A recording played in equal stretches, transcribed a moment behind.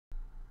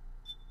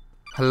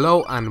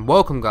Hello and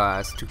welcome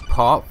guys to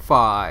part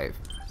 5.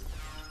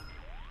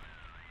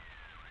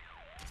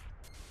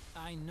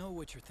 I know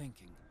what you're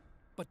thinking,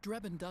 but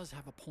Drebin does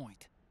have a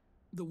point.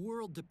 The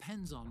world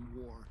depends on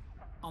war,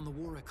 on the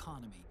war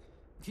economy.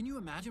 Can you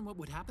imagine what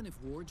would happen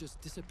if war just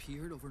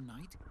disappeared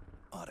overnight?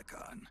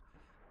 Otacon,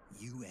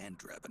 you and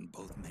Drebin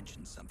both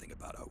mentioned something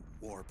about a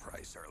war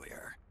price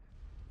earlier.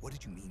 What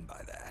did you mean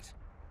by that?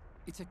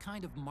 It's a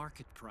kind of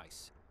market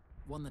price,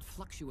 one that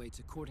fluctuates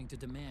according to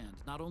demand,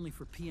 not only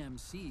for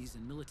PMCs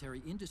and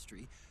military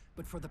industry,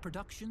 but for the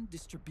production,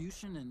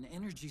 distribution, and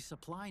energy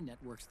supply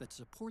networks that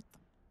support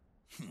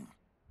them.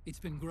 It's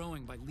been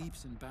growing by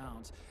leaps and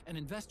bounds, and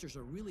investors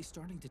are really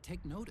starting to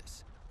take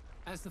notice.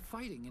 As the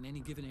fighting in any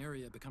given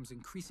area becomes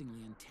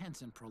increasingly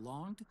intense and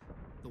prolonged,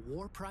 the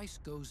war price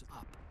goes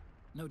up.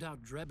 No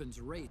doubt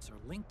Drebin's rates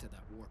are linked to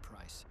that war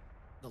price.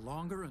 The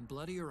longer and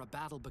bloodier a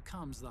battle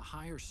becomes, the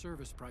higher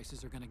service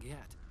prices are going to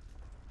get.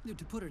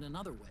 To put it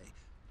another way,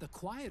 the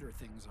quieter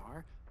things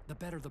are, the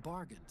better the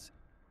bargains.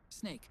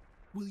 Snake,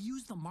 we'll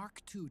use the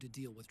Mark II to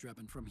deal with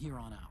Drebin from here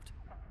on out.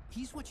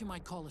 He's what you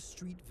might call a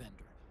street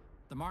vendor.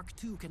 The Mark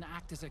II can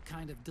act as a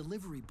kind of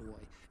delivery boy,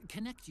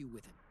 connect you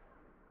with him.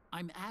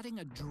 I'm adding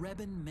a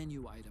Drebin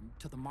menu item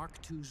to the Mark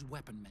II's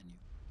weapon menu.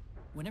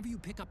 Whenever you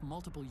pick up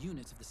multiple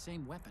units of the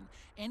same weapon,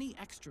 any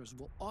extras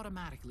will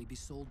automatically be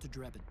sold to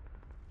Drebin.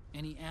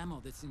 Any ammo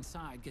that's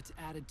inside gets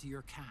added to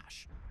your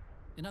cache.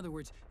 In other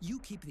words, you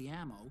keep the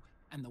ammo,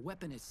 and the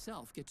weapon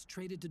itself gets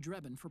traded to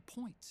Drebin for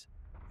points.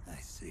 I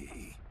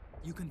see.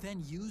 You can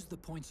then use the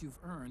points you've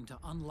earned to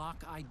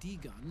unlock ID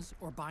guns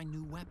or buy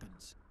new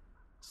weapons.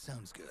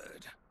 Sounds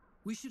good.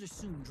 We should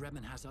assume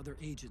Drebin has other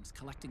agents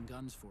collecting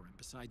guns for him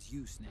besides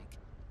you, Snake.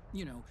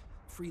 You know,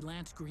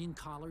 freelance green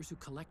collars who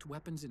collect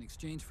weapons in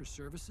exchange for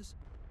services?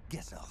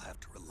 Guess I'll have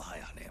to rely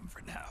on him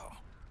for now.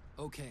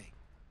 Okay,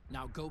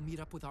 now go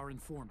meet up with our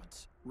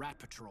informants, Rat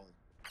Patrol.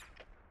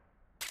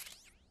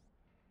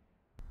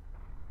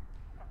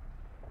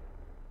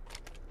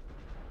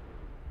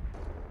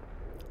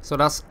 So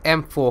that's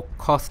M4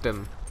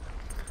 custom.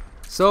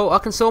 So I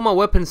can sell my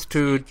weapons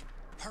to...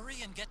 Hurry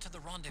and get to the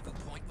rendezvous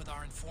point with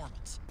our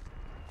informants.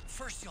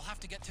 First, you'll have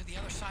to get to the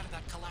other side of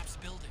that collapsed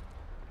building.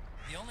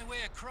 The only way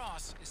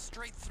across is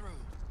straight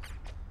through.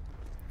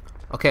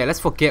 Okay, let's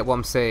forget what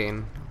I'm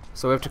saying.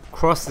 So we have to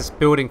cross this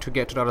building to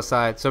get to the other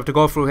side. So we have to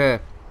go through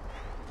here.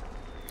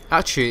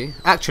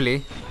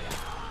 Actually,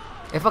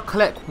 if I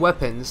collect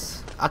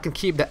weapons, I can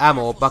keep the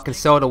ammo, but I can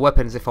sell the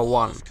weapons if I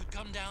want.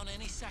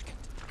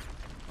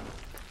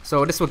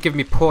 So this will give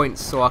me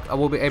points, so I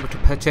will be able to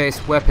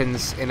purchase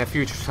weapons in a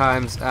future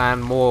times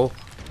and more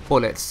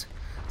bullets.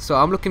 So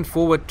I'm looking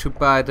forward to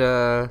buy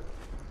the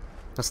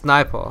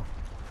sniper.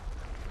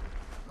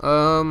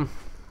 Yeah,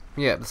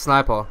 the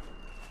sniper.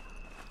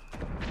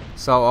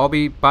 So I'll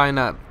be buying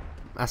that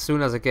as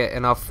soon as I get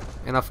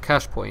enough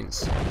cash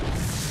points.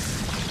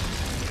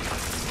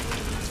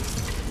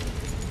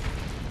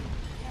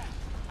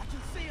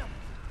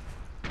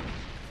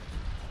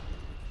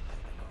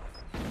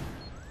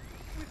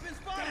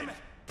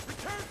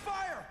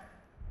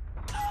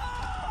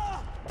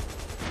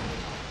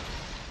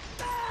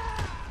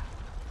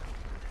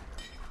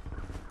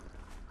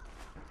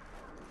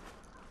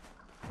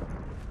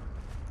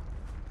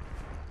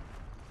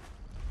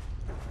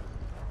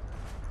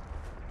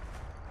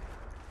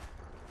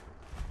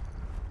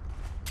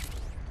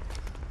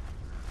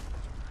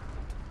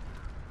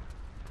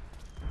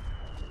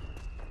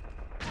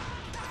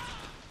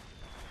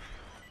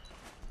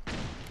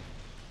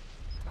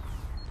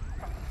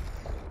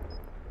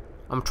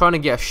 I'm trying to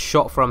get a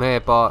shot from here,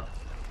 but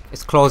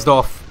it's closed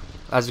off,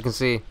 as you can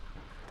see.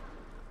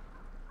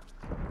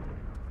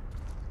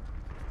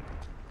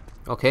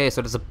 Okay,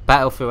 so there's a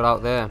battlefield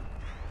out there.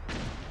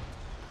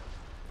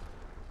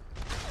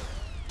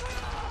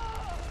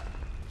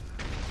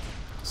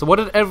 So what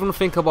did everyone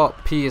think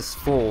about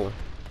PS4?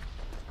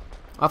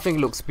 I think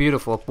it looks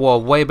beautiful.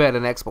 Well, way better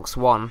than Xbox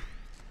One.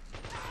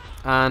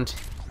 And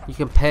you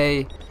can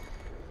pay...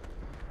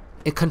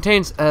 It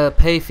contains a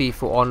pay fee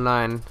for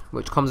online,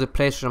 which comes with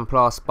PlayStation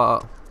Plus,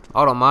 but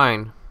I don't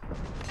mind.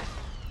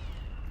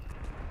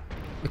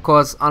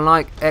 Because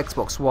unlike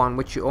Xbox One,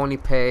 which you only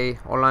pay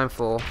online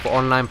for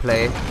online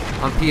play,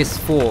 on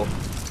PS4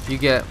 you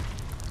get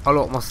a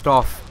lot more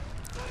stuff,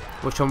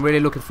 which I'm really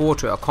looking forward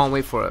to. I can't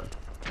wait for it.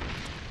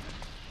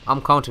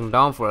 I'm counting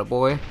down for it,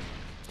 boy.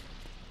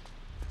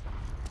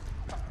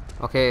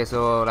 Okay,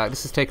 so like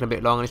this is taking a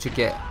bit long. I need to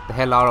get the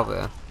hell out of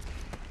there.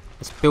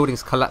 This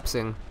building's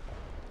collapsing.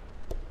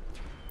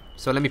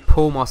 So let me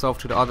pull myself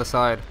to the other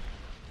side.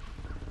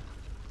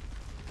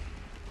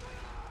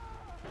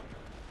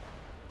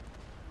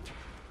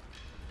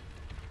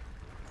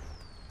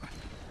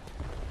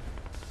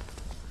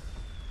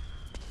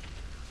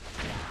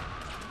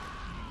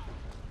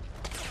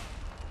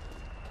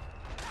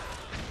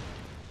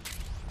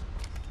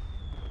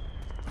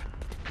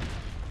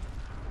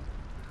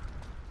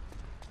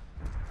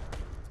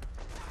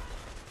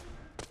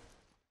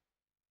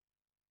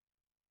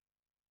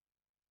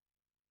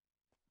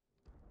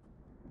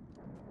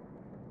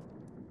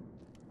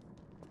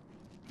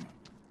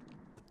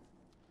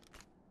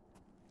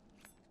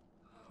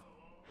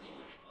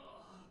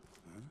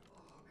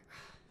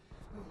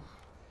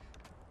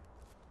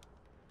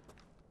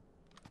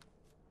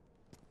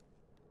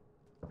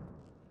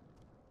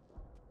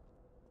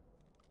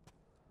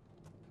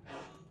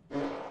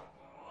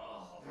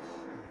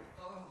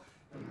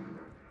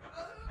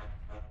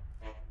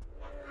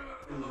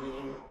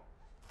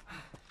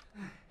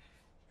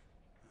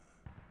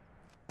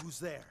 Who's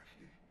there?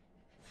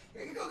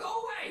 Go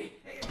away!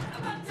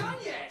 I'm not done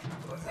yet!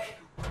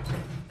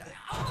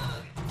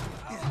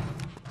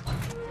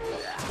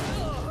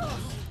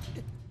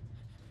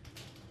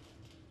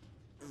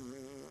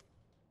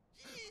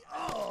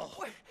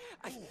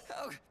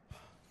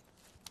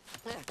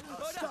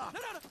 Stop!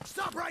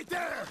 Stop right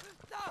there!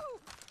 No!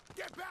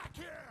 Get back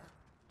here!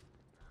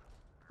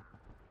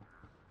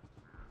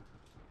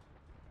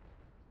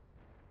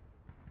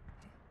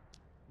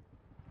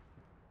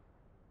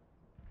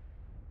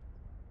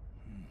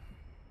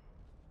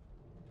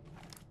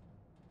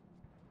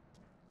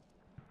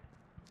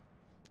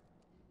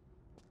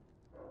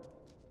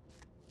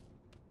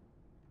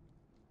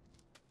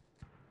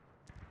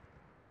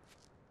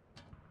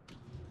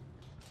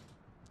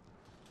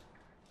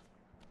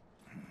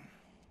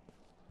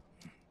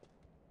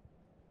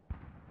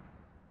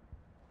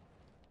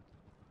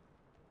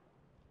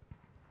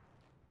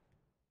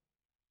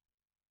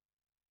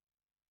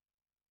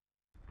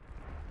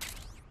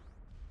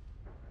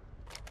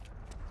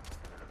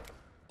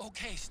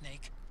 Okay,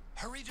 Snake.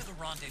 Hurry to the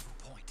rendezvous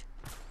point.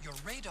 Your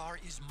radar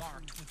is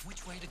marked with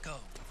which way to go.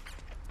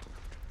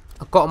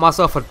 I got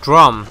myself a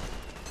drum.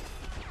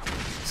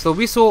 So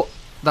we saw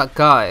that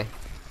guy.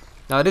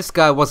 Now this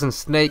guy wasn't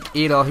Snake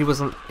either. He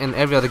wasn't in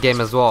every other game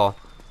as well.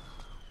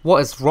 What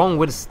is wrong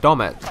with his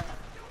stomach?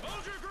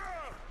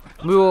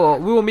 We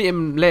will meet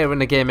him later in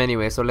the game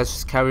anyway. So let's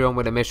just carry on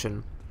with the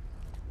mission.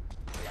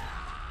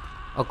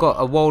 I got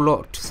a wall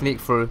lock to sneak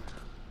through.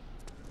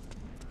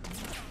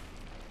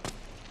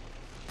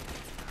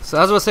 So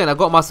as I was saying, I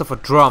got myself a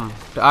drum,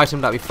 the item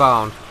that we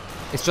found.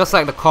 It's just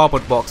like the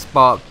cardboard box,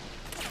 but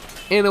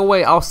in a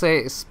way I'll say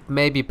it's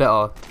maybe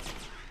better.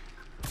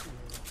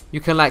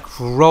 You can like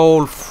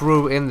roll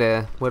through in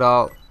there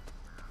without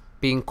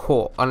being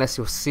caught unless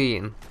you're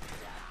seen.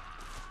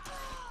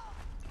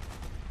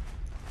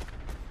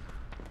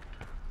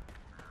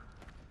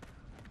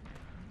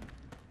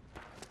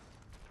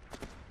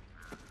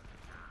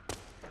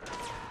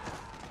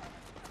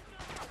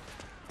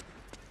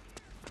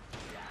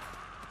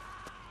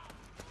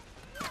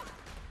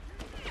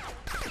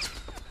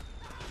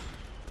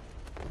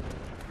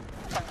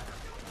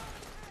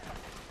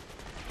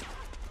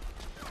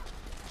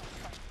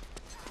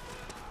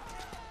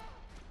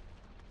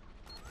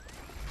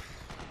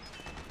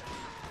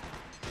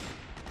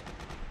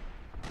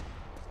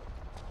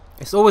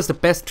 It's always the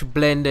best to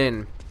blend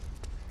in,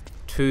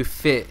 to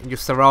fit your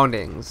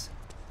surroundings.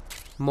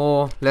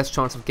 Less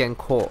chance of getting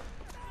caught.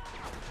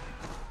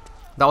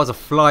 That was a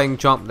flying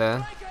jump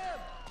there.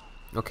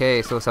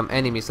 Okay, so some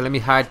enemies. So let me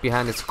hide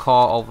behind this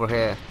car over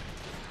here.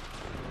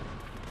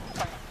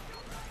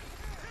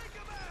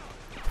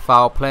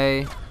 Foul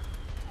play.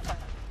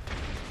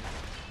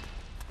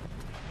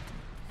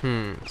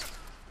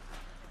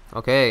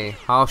 Okay,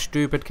 how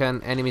stupid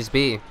can enemies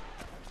be?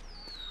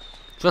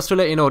 Just to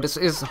let you know, this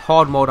is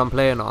hard mode I'm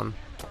playing on.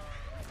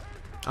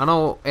 I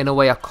know in a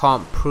way I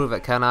can't prove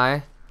it, can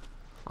I?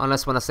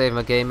 Unless when I save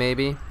my game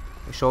maybe.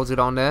 It shows it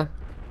on there.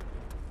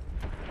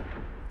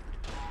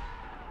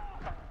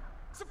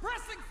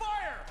 Suppressing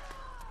fire!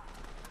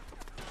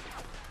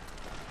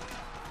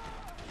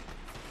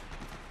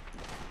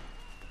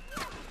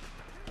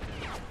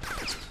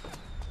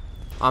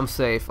 I'm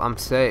safe, I'm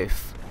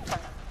safe.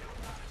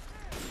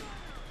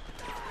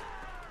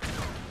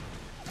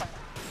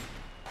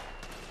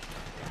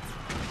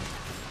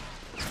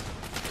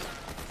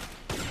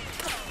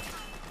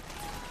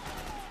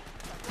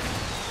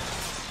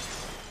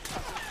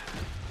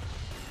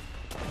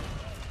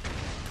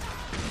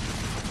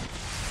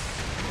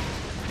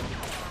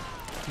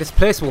 This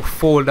place will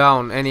fall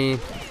down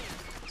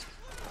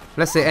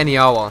let's say any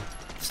hour.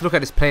 Just look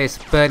at this place,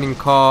 burning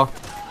car,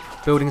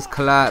 buildings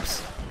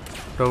collapse,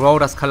 the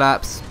road has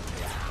collapsed,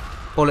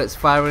 bullets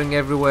firing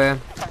everywhere,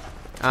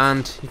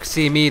 and you can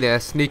see me there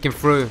sneaking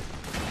through.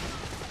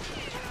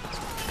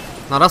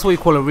 Now that's what you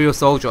call a real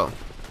soldier.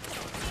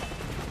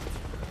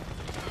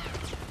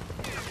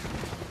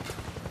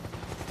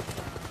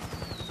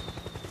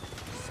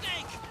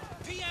 Snake!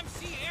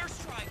 PMC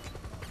airstrike!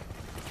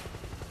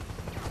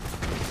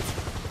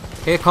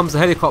 Here comes the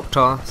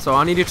helicopter, so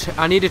I needed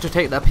to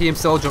take that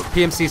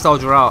PMC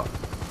soldier out,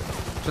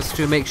 just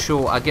to make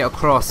sure I get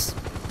across.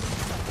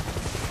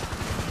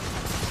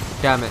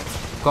 Damn it,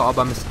 got up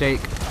by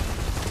mistake.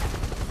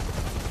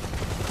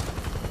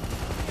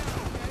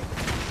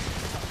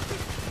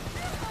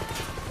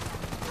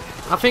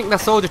 I think that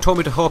soldier told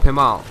me to help him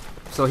out,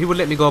 so he would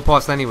let me go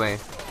past anyway.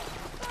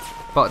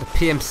 But the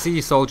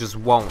PMC soldiers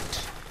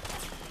won't.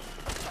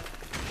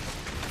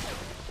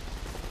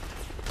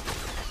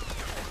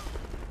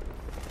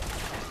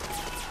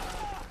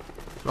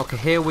 Okay,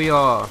 here we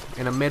are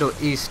in a Middle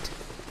East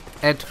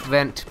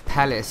Advent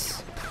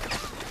Palace.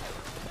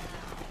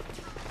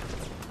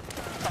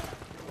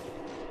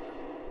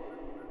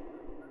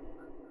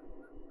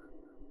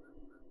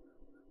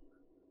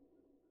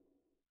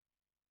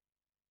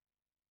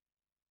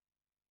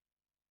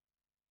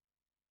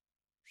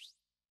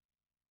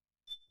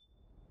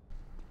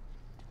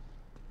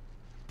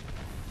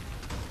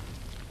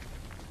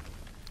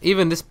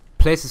 Even this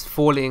place is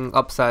falling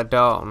upside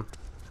down.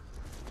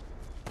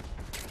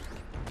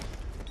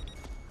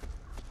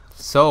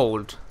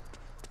 Sold.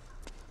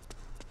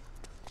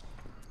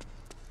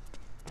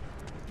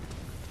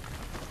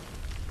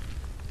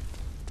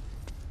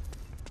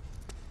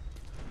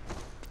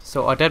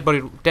 So a dead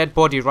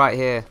body right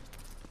here.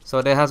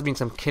 So there has been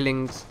some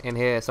killings in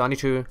here. So I need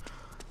to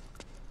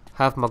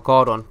have my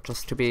guard on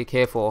just to be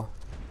careful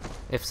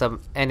if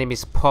some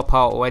enemies pop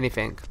out or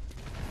anything.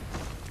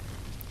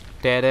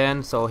 Dead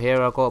end. So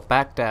here I go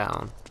back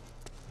down.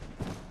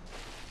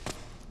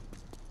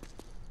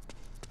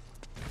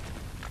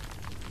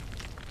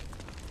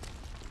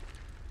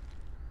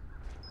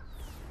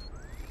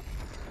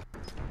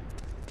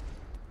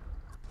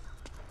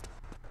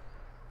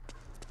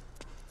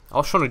 I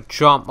was trying to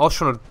jump.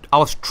 I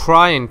was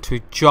trying to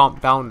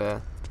jump down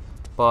there,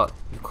 but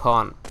you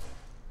can't.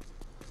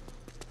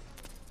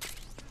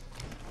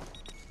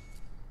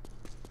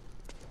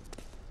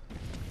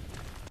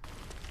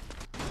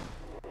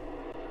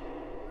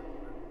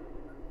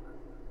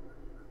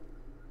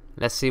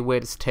 Let's see where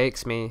this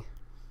takes me.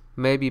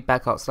 Maybe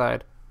back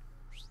outside.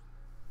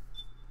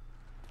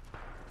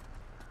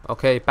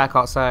 Okay, back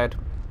outside.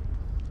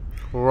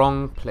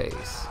 Wrong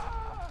place.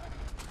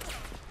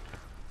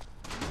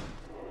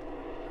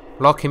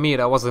 Lucky me,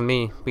 that wasn't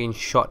me being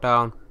shot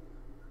down.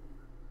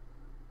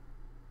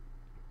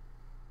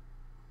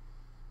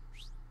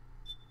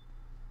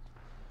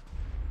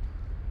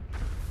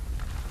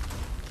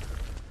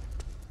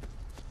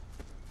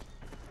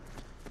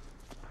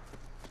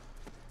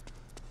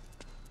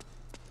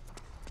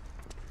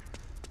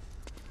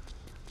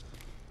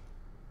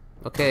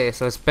 Okay,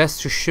 so it's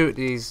best to shoot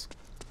these.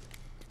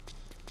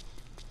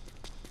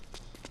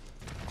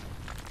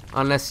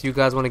 Unless you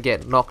guys want to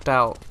get knocked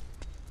out.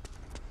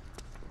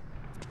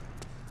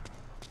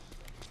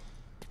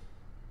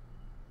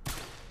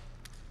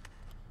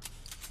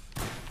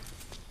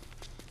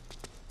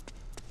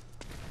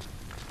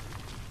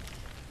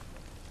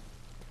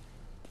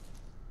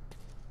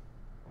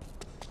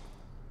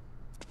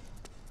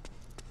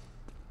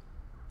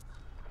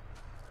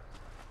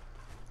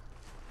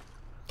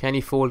 Can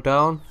you fall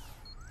down?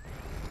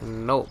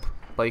 Nope,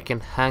 but you can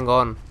hang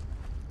on.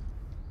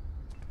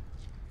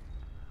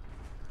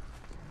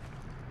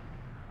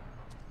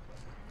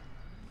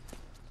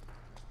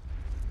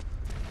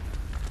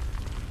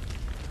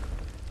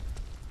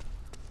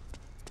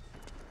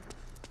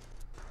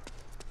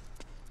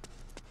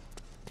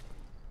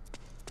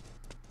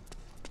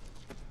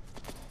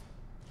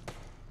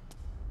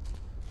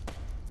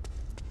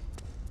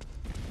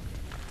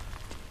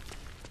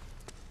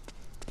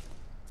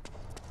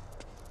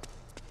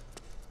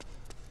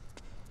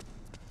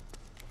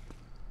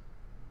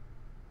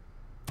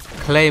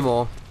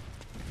 Claymore.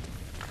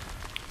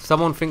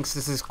 Someone thinks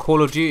this is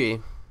Call of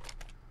Duty.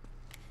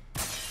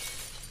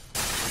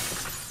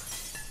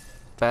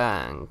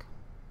 Bang.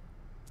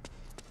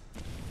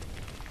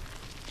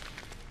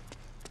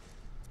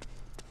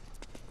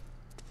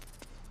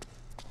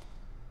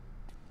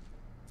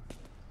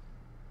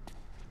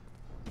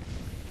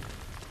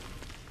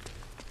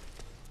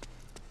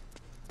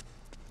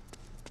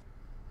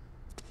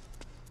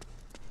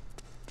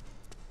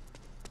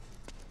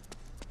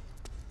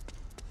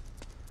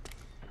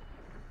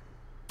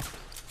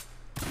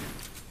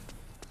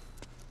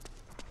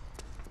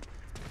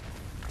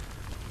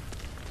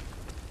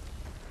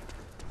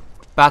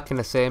 Back in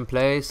the same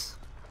place.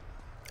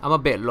 I'm a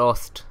bit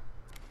lost.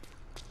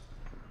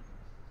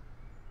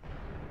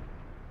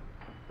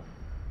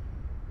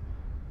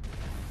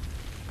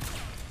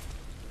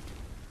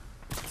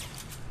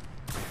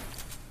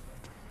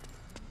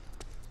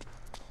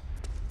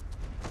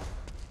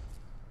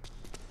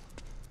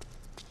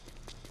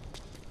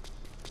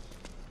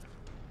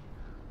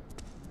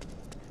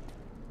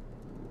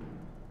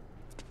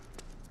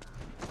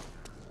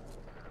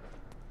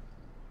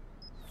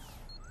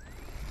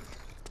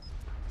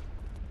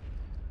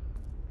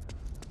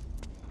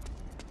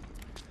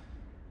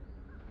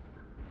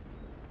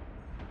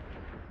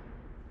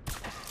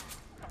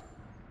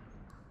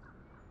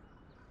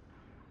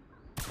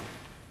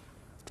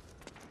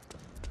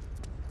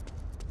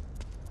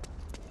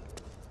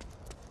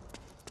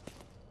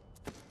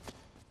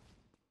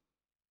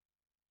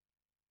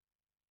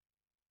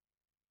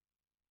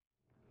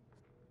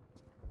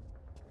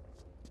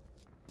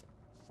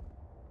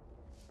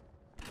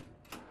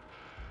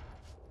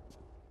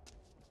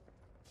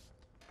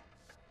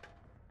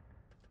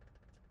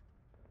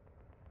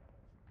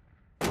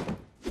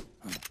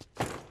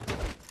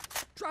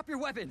 Drop your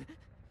weapon!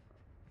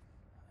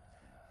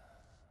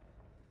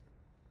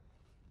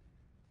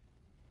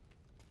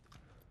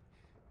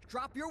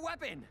 Drop your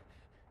weapon!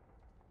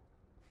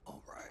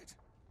 All right.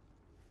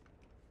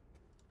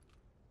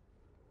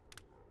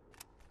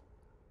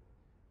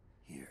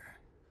 Here.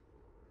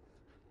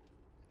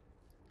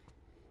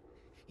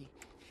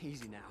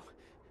 Easy now.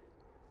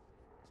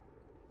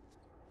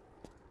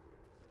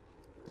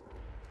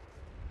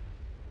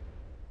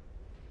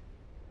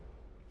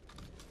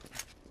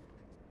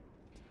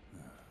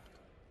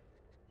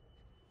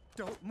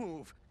 Don't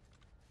move.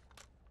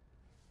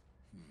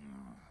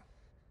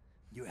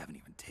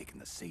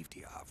 the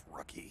safety off,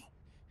 rookie.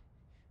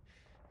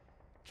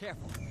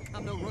 Careful,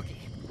 I'm no rookie.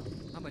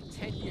 I'm a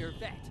 10-year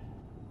vet.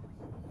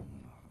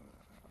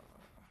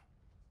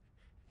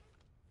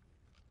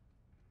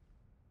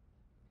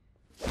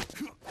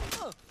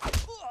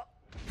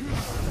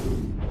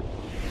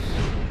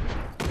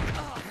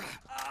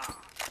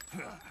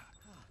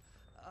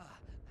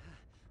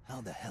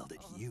 How the hell did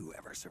you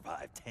ever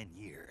survive 10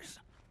 years?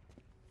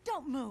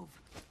 Don't move!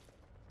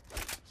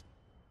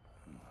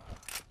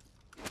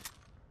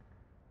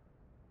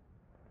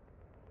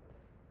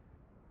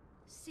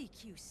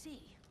 CQC.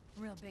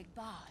 Real big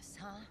boss,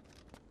 huh?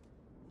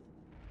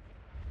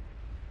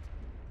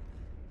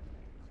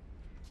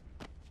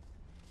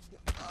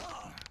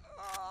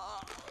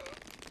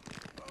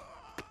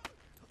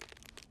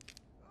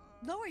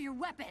 Lower your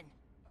weapon!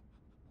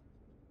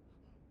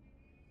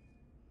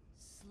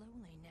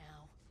 Slowly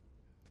now.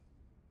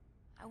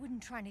 I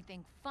wouldn't try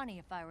anything funny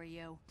if I were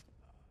you.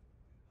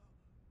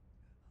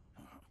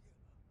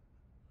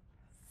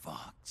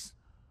 Fox.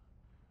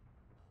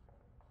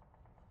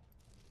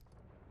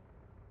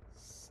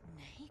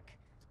 Snake?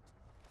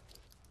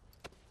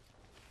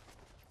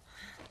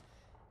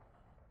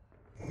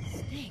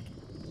 Snake?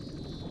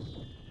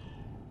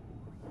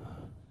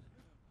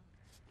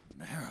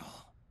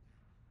 Meryl.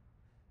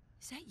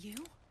 Is that you?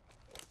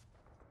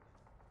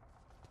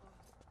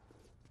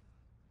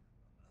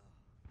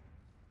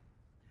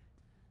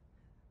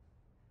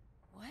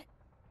 What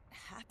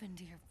happened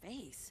to your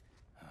face?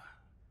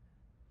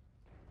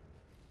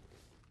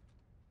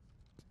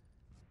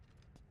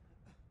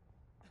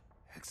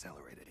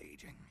 Accelerated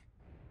aging.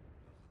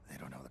 They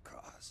don't know the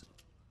cause.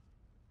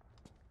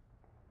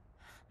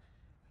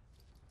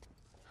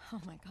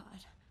 Oh my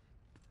god.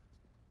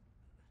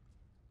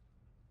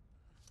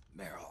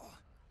 Meryl,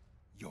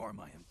 you're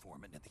my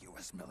informant in the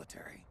US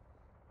military.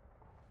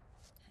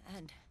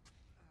 And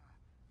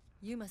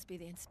you must be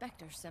the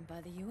inspector sent by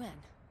the UN.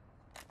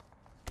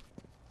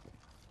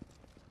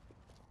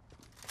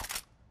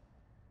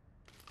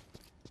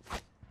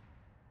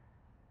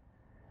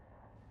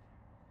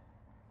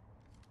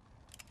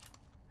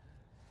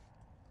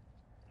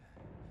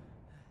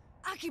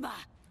 Akiba!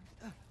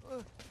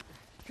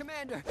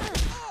 Commander!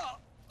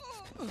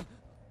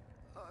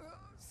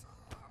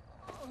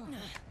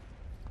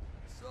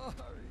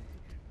 Sorry.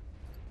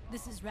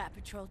 This is Rat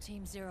Patrol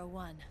Team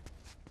 01.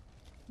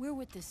 We're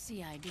with the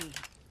CID,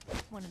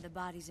 one of the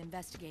bodies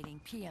investigating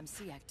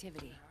PMC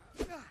activity.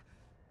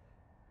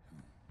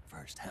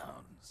 First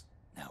hounds,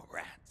 now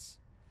rats.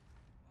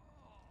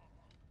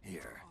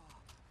 Here,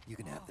 you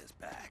can have this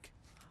back.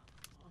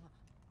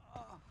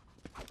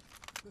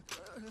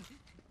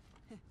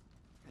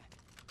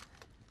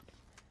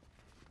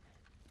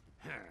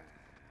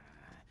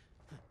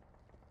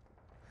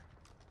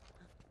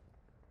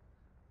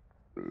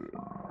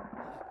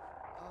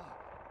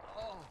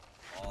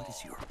 What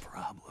is your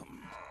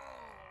problem?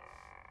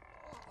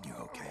 You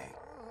okay?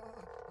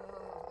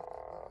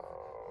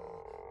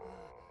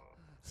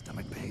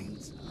 Stomach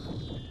pains?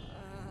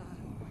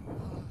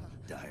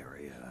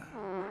 Diarrhea?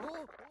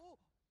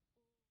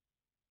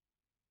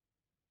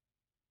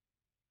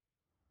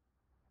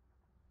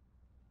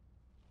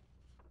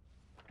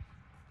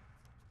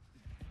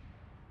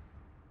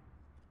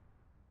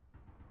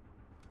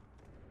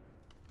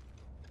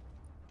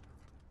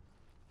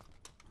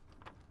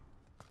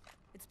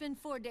 It's been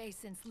 4 days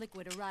since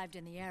Liquid arrived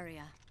in the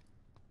area.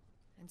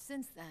 And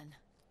since then,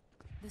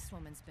 this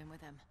woman's been with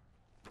him.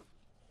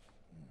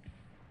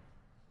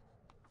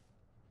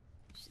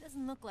 She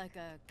doesn't look like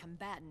a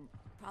combatant.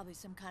 Probably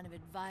some kind of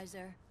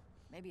advisor,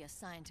 maybe a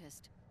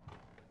scientist.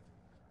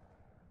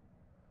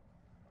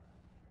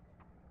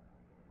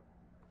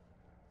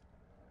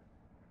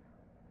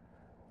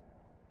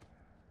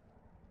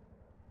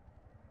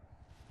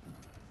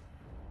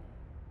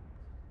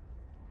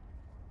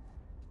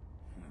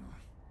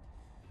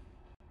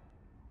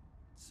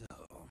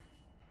 So,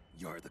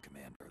 you're the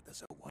commander of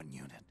this O1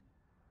 unit.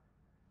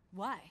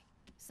 Why?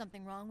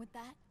 Something wrong with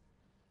that?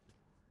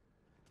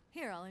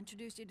 Here, I'll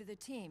introduce you to the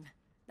team.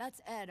 That's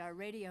Ed, our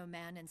radio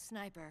man and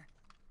sniper.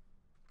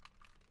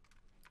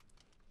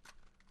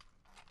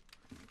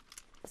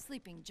 The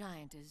sleeping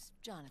giant is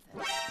Jonathan.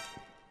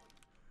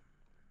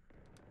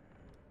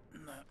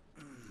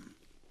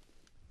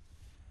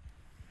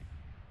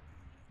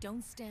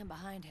 Don't stand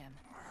behind him.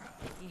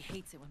 He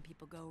hates it when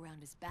people go around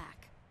his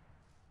back.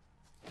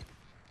 And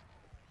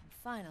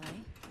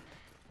finally...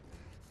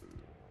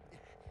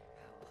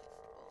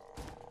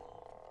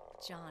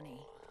 Johnny.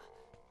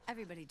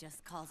 Everybody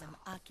just calls him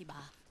Akiba.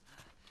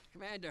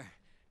 Commander,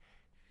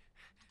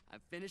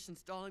 I've finished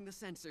installing the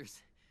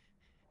sensors.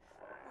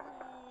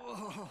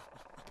 Whoa.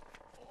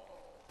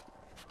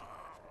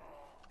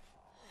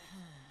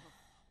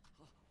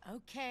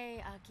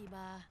 Okay,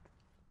 Akiba.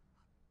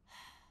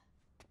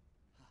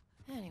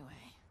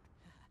 Anyway.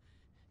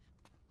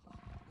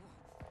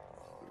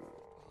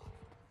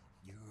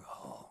 You're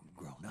all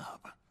grown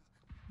up.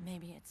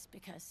 Maybe it's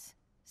because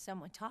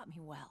someone taught me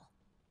well.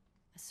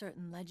 A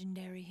certain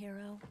legendary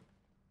hero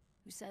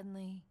who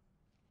suddenly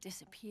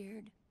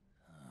disappeared.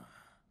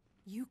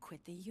 You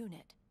quit the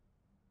unit.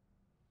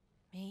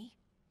 Me?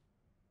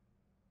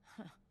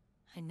 Huh.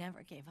 I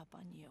never gave up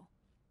on you.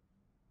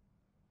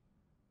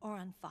 Or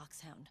on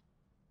Foxhound.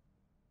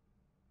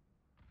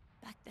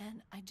 Back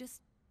then, I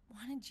just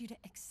wanted you to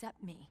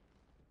accept me.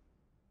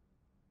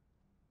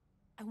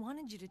 I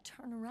wanted you to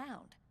turn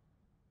around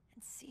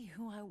and see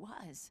who I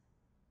was.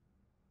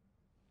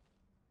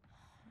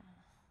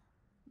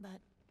 But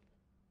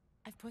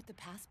I've put the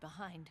past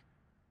behind.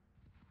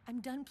 I'm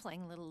done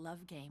playing little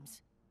love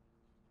games.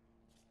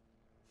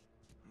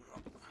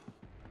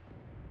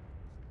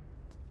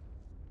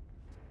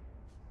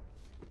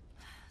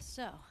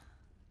 So,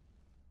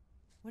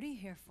 what are you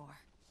here for?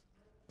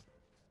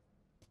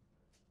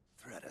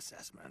 Threat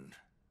assessment.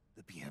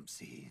 The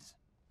PMCs.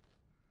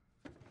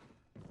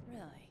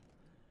 Really?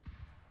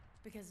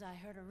 Because I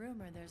heard a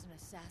rumor there's an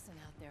assassin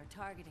out there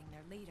targeting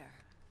their leader.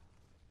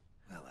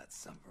 Well, that's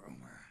some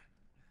rumor.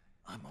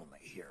 I'm only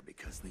here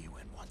because the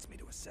UN wants me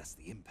to assess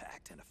the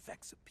impact and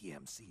effects of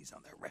PMCs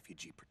on their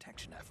refugee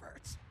protection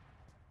efforts.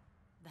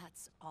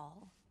 That's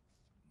all?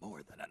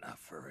 More than enough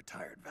for a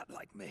retired vet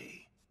like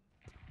me.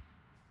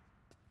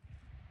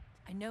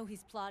 I know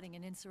he's plotting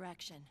an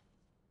insurrection.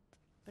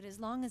 But as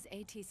long as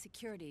AT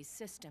Security's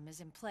system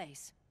is in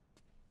place,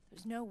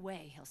 there's no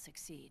way he'll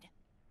succeed.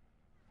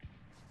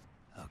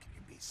 How can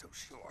you be so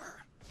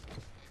sure?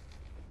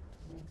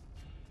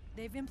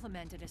 They've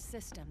implemented a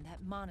system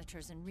that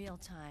monitors in real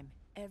time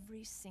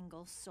every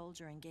single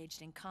soldier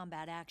engaged in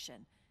combat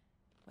action,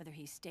 whether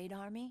he's State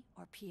Army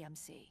or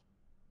PMC.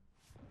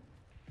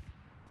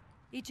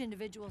 Each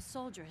individual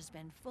soldier has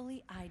been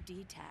fully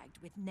ID tagged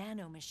with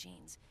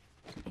nanomachines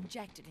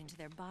injected into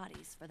their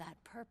bodies for that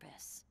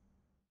purpose.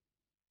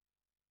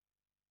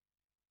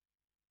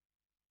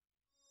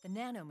 The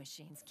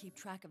nanomachines keep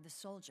track of the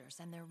soldiers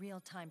and their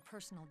real-time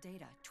personal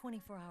data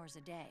 24 hours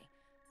a day.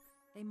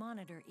 They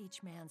monitor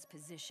each man's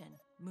position,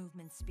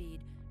 movement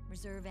speed,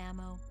 reserve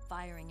ammo,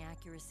 firing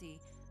accuracy,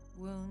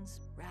 wounds,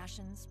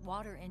 rations,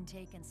 water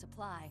intake and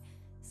supply,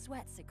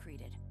 sweat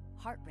secreted,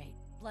 heart rate,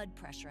 blood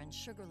pressure and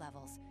sugar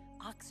levels,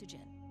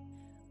 oxygen.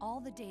 All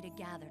the data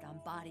gathered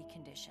on body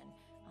condition,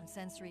 on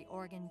sensory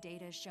organ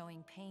data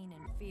showing pain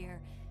and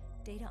fear,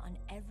 data on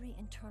every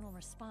internal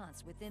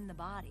response within the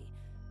body.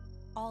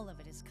 All of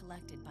it is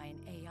collected by an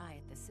AI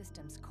at the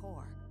system's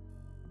core.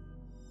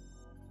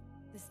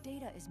 This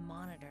data is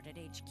monitored at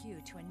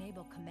HQ to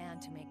enable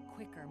command to make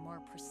quicker, more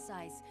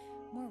precise,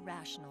 more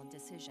rational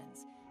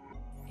decisions.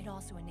 It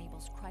also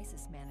enables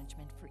crisis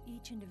management for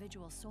each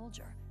individual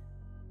soldier.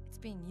 It's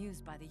being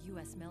used by the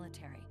US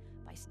military,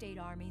 by state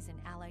armies in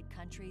allied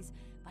countries,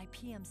 by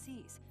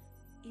PMCs.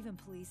 Even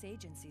police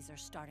agencies are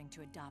starting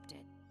to adopt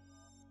it.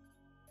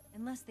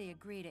 Unless they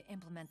agree to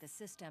implement the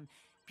system,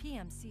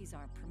 PMCs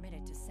aren't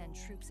permitted to send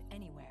troops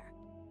anywhere.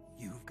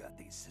 You've got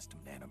these system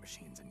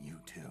nanomachines in you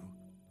too.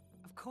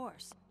 Of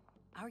course.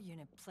 Our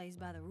unit plays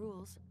by the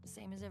rules,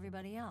 same as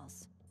everybody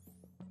else.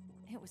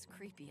 It was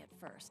creepy at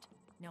first,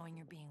 knowing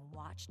you're being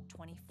watched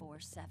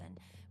 24/7,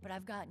 but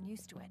I've gotten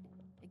used to it.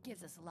 It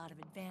gives us a lot of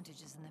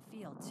advantages in the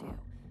field, too.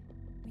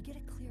 We get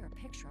a clearer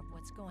picture of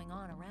what's going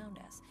on around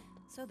us,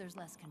 so there's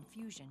less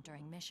confusion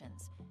during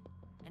missions.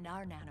 And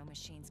our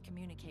nanomachines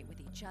communicate with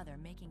each other,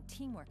 making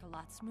teamwork a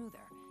lot smoother.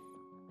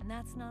 And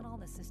that's not all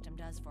the system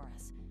does for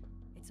us.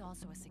 It's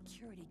also a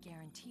security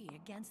guarantee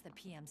against the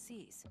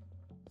PMCs.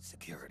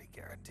 Security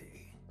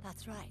guarantee.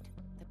 That's right.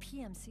 The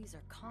PMCs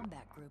are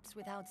combat groups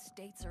without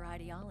states or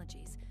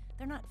ideologies.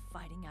 They're not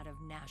fighting out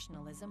of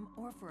nationalism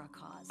or for a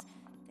cause.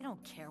 They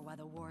don't care why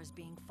the war is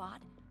being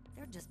fought.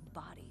 They're just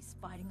bodies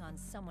fighting on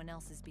someone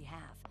else's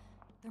behalf.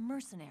 They're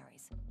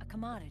mercenaries, a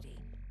commodity.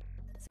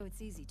 So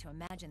it's easy to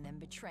imagine them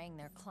betraying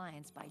their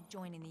clients by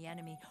joining the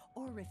enemy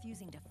or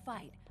refusing to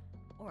fight,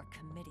 or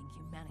committing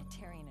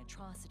humanitarian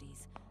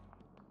atrocities.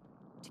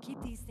 To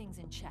keep these things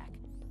in check,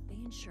 they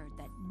ensured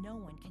that no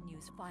one can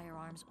use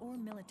firearms or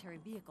military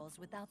vehicles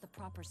without the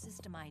proper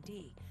system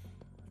ID.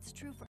 It's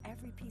true for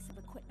every piece of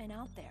equipment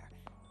out there.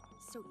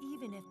 So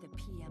even if the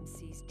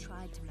PMCs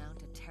tried to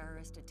mount a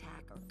terrorist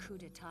attack or coup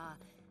d'etat,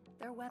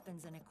 their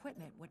weapons and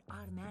equipment would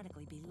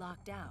automatically be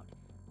locked out.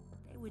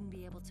 They wouldn't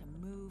be able to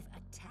move,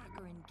 attack,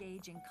 or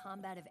engage in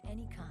combat of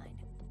any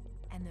kind.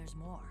 And there's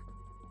more.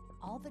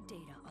 All the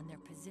data on their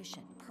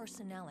position,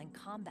 personnel, and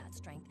combat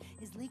strength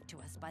is leaked to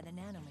us by the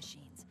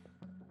nanomachines.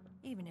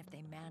 Even if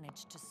they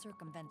managed to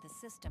circumvent the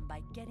system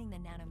by getting the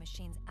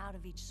nanomachines out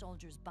of each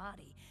soldier's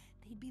body,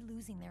 they'd be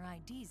losing their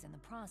IDs in the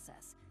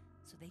process,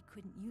 so they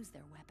couldn't use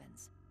their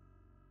weapons.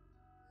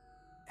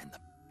 And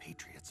the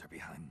Patriots are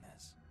behind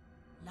this.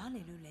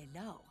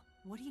 Lalilulelo,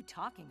 what are you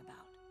talking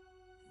about?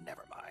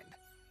 Never mind.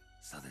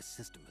 So this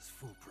system is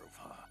foolproof,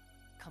 huh?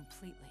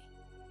 Completely.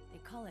 They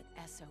call it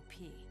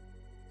SOP.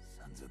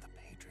 Sons of the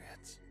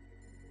Patriots.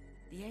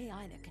 The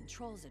AI that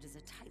controls it is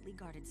a tightly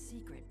guarded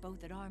secret,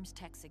 both at Arms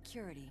Tech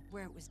Security,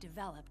 where it was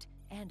developed,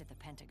 and at the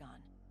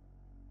Pentagon.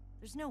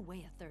 There's no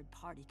way a third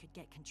party could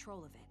get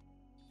control of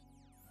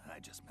it. I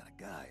just met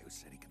a guy who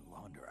said he can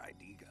launder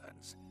ID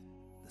guns.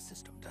 The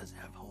system does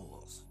have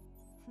holes.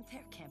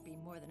 There can't be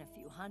more than a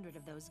few hundred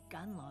of those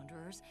gun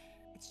launderers.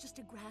 It's just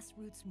a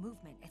grassroots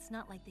movement. It's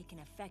not like they can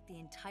affect the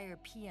entire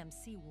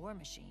PMC war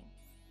machine.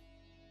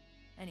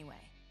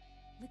 Anyway,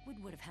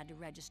 Liquid would have had to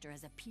register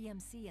as a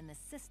PMC in the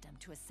system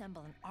to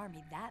assemble an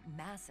army that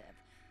massive.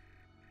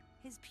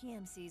 His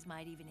PMCs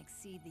might even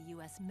exceed the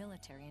US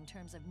military in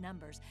terms of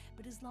numbers,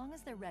 but as long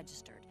as they're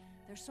registered,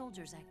 their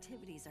soldiers'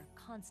 activities are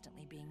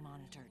constantly being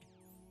monitored.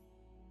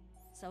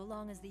 So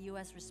long as the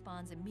US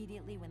responds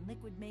immediately when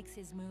Liquid makes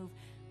his move,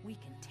 we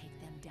can take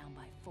them down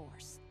by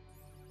force.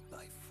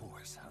 By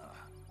force, huh?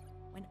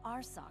 When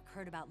RSOC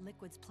heard about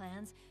Liquid's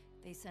plans,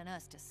 they sent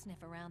us to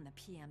sniff around the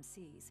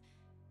PMCs.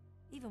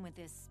 Even with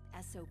this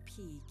SOP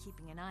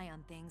keeping an eye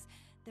on things,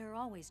 there are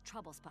always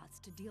trouble spots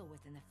to deal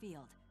with in the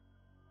field.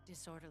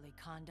 Disorderly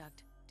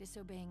conduct,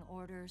 disobeying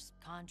orders,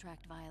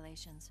 contract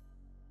violations.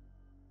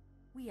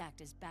 We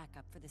act as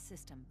backup for the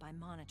system by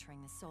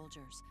monitoring the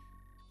soldiers.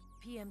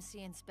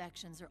 PMC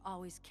inspections are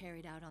always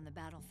carried out on the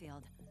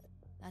battlefield.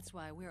 That's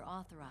why we're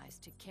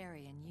authorized to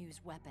carry and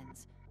use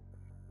weapons.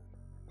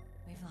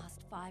 We've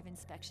lost 5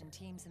 inspection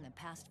teams in the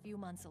past few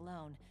months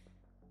alone.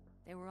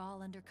 They were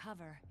all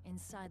undercover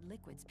inside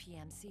Liquid's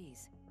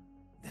PMCs.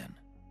 Then,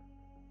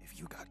 if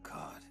you got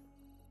caught...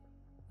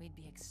 we'd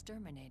be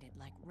exterminated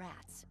like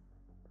rats.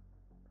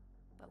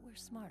 But we're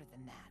smarter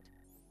than that.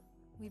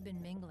 We've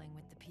been mingling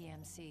with the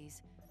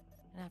PMCs,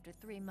 and after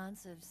 3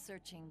 months of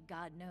searching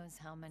God knows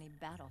how many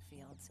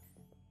battlefields,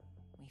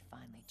 we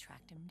finally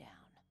tracked him down.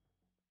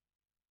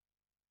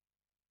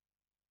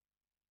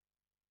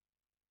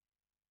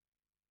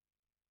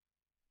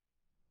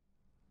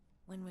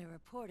 When we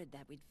reported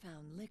that we'd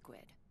found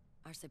Liquid,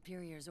 our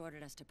superiors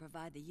ordered us to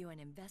provide the UN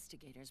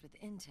investigators with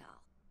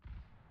intel.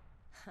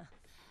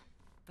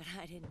 But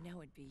I didn't know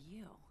it'd be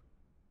you.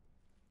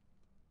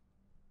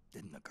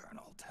 Didn't the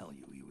Colonel tell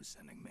you he was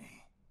sending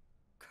me?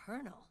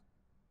 Colonel?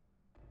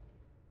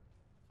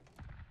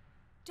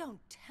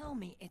 Don't tell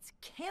me it's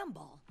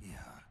Campbell!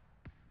 Yeah.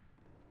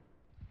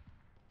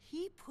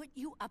 He put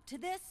you up to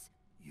this?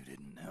 You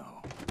didn't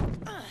know.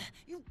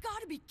 You've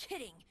gotta be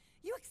kidding!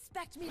 You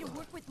expect me to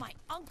work with my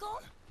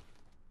uncle?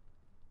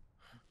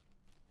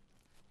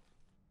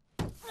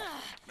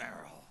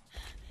 Meryl.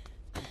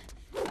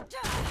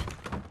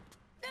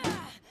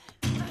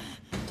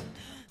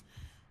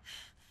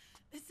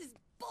 This is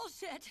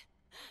bullshit!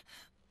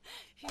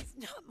 He's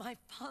not my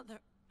father.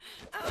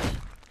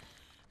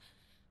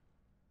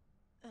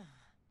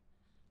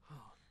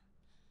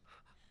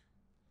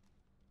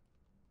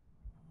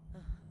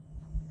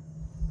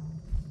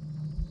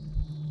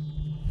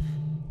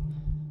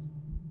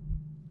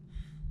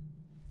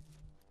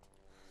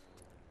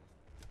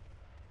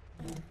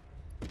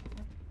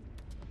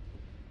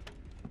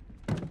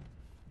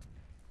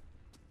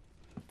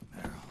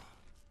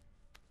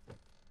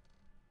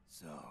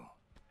 So,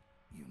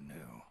 you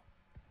knew.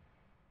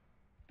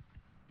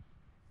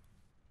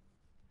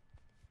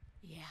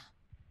 Yeah.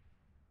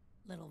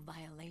 Little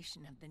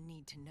violation of the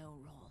need-to-know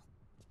rule.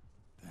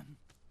 Then,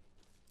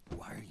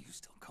 why are you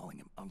still calling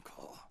him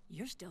Uncle?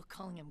 You're still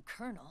calling him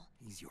Colonel.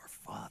 He's your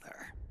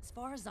father. As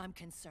far as I'm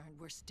concerned,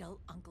 we're still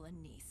uncle and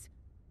niece.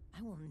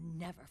 I will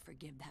never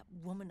forgive that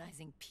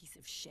womanizing piece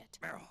of shit.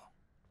 Meryl.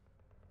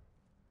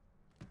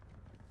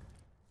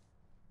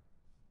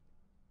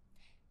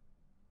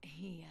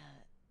 He,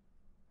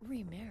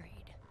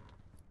 remarried.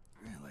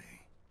 Really?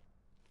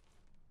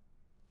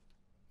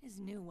 His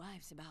new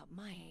wife's about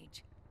my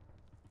age.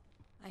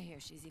 I hear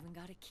she's even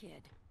got a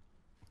kid.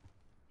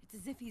 It's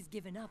as if he's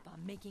given up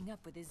on making up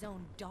with his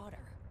own daughter.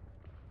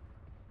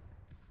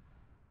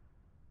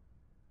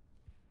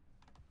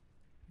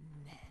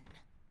 Men.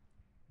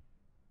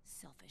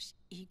 Selfish,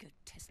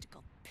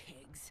 egotistical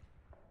pigs.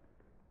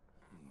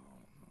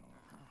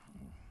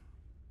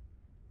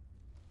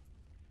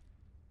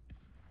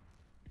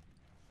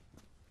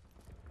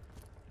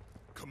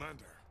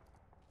 Commander.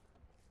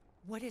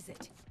 What is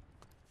it?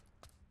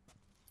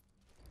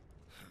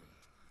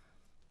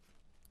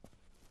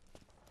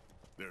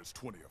 There's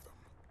 20 of them.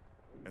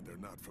 And they're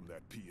not from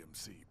that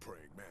PMC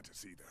praying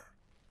mantis either.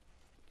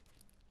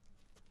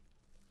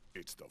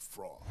 It's the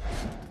Frog.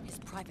 His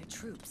private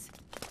troops.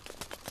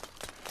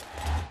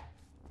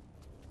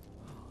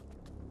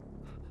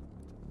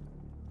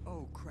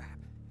 Oh, crap.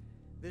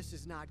 This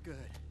is not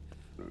good.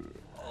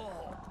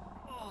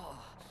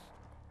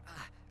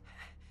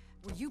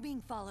 Were you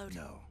being followed?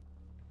 No.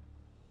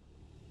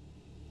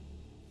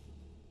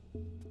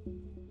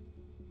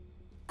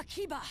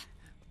 Akiba!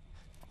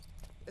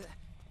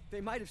 They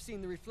might have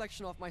seen the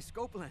reflection off my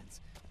scope lens.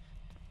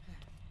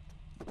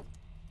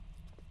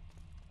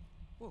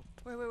 Whoa,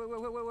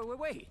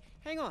 wait.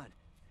 Hang on.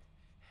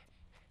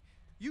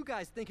 You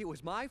guys think it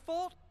was my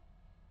fault?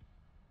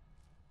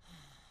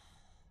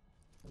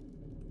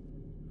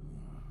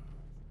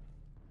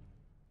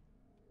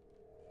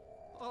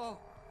 Oh,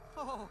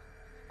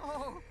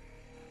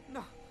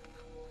 no.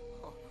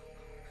 Oh,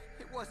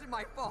 it wasn't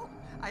my fault,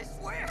 I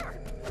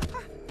swear!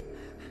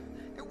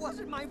 It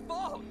wasn't my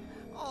fault!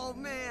 Oh,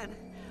 man.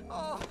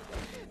 Oh,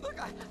 look,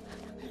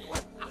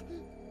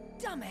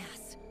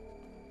 Dumbass!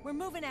 We're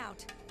moving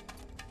out.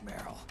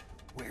 Meryl,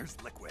 where's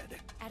Liquid?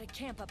 At a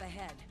camp up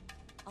ahead.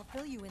 I'll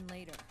fill you in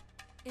later,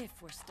 if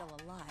we're still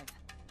alive.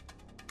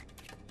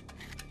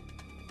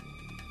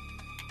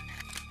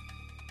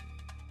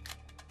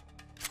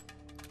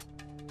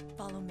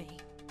 Follow me.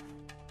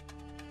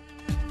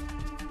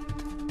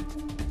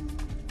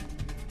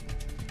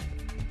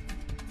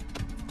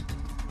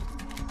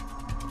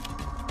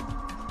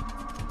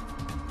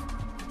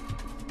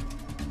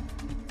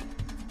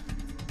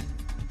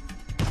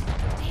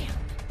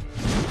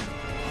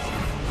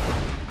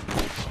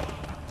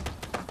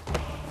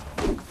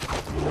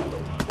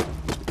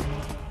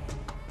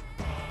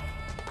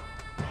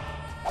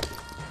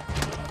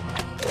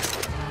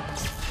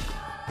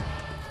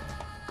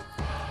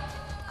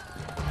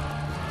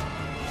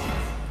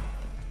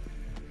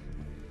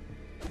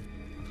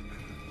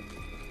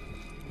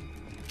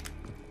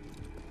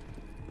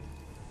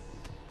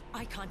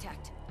 Eye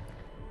contact.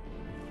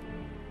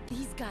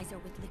 These guys are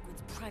with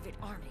Liquid's private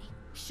army.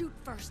 Shoot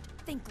first,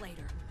 think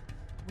later.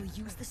 We'll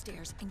use the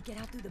stairs and get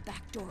out through the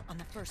back door on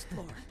the first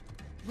floor.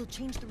 We'll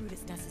change the route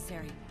as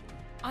necessary.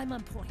 I'm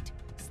on point.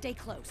 Stay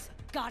close.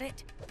 Got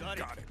it? Got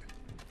it.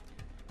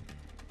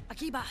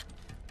 Akiba,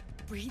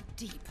 breathe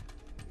deep.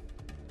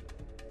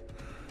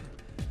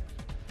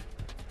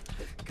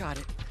 Got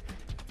it.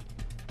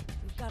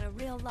 We've got a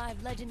real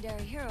live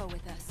legendary hero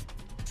with us.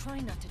 Try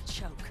not to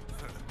choke.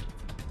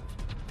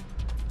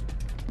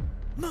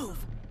 Move!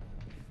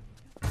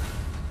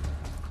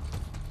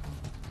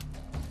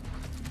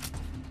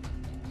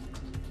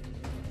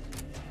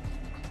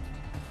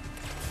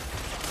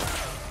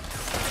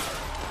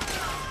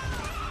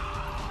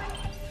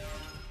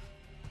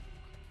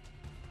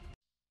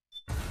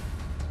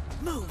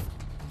 Move!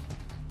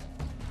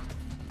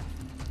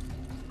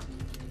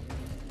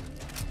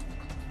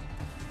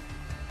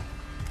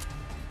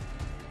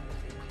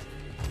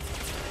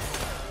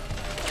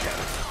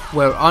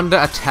 We're under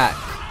attack.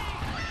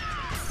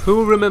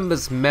 Who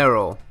remembers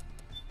Meryl?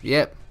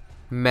 Yep,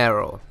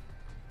 Meryl.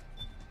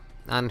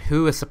 And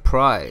who is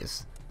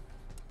surprised?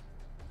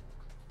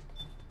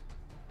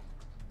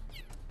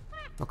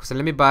 Okay, so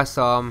let me buy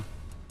some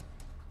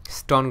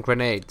stun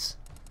grenades.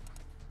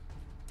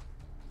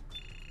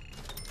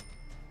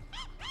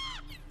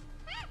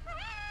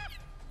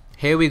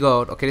 Here we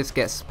go. Okay, this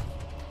gets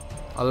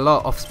a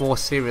lot of more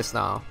serious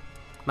now.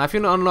 Now if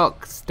you want to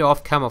unlock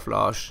stealth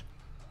camouflage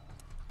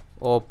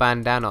or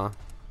bandana,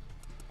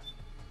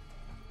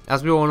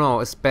 as we all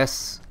know, it's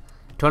best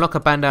to unlock a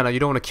bandana. You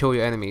don't want to kill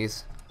your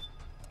enemies,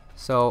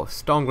 so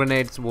stun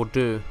grenades will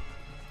do,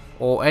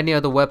 or any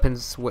other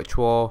weapons which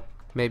will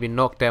maybe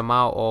knock them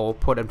out or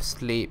put them to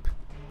sleep,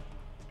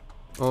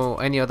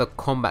 or any other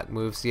combat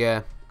moves,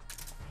 yeah,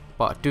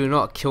 but do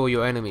not kill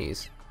your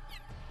enemies.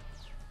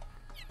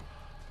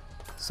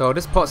 So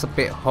this part's a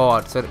bit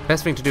hard, so the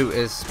best thing to do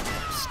is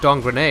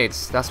stun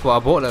grenades. That's why I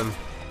bought them.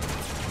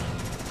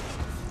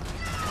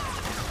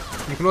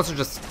 You can also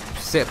just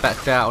sit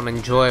back down and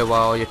enjoy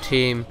while your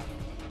team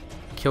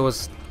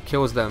kills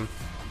them.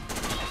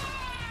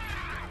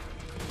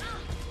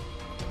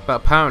 But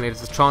apparently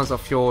there's a chance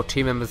of your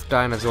team members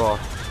dying as well,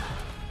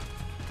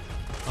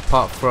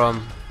 apart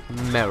from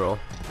Meryl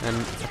and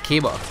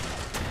Akiba,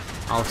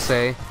 I'll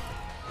say.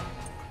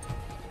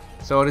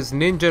 So these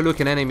ninja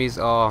looking enemies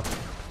are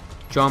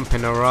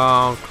jumping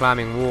around,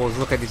 climbing walls.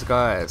 Look at these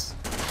guys.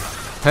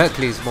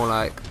 Hercules more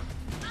like.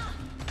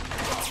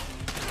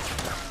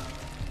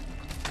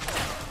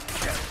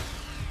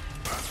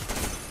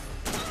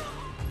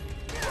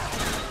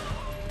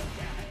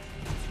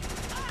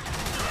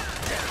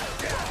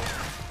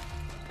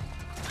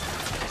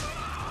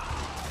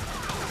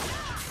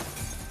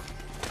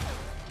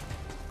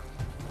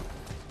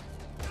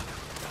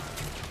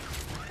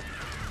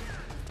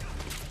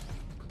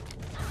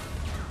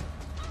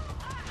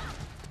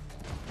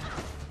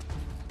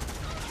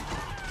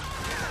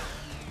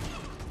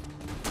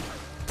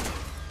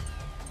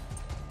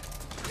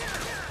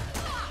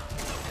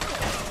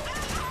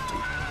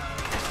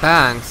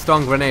 Bang!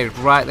 Stun grenade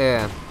right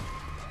there.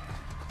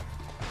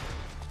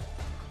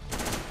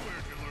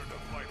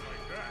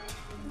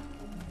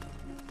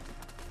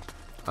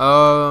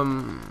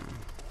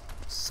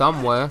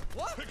 Somewhere.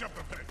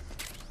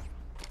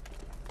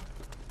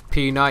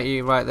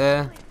 P90 right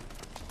there.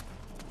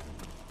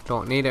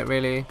 Don't need it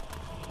really.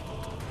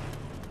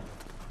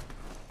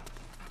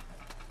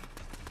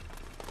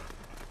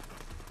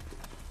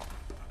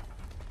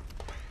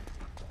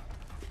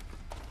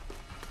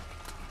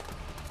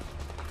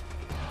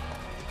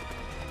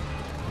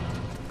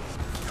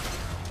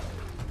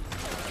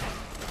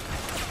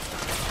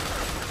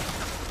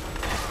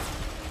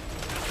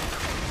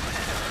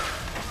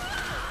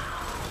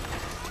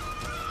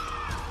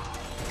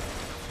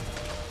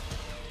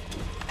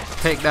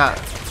 Take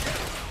that.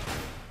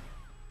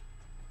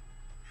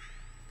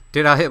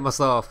 Did I hit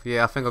myself?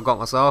 Yeah, I think I got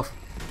myself.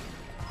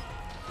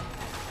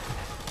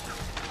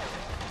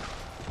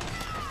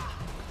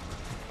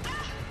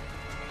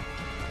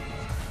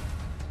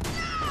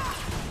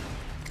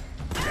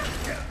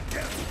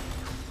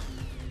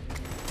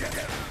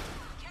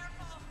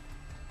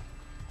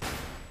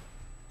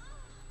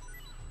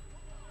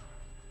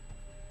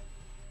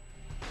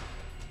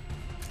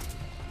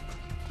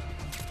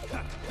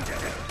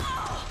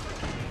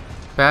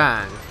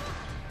 Bang.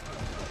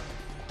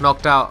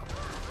 Knocked out.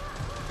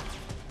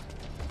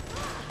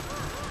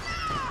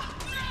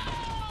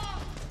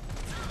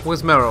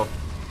 Where's Meryl?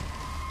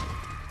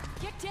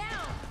 Get down!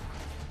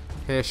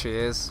 Here she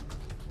is.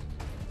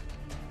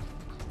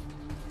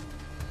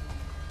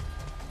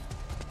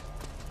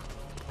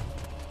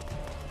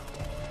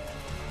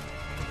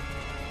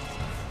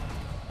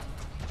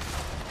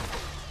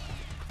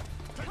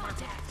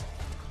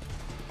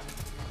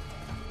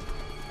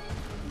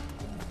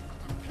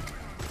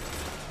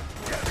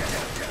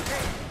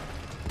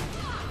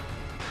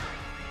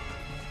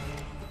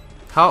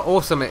 How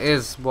awesome it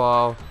is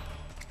while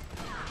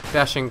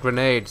dashing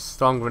grenades,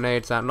 strong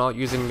grenades, and not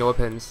using your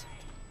weapons.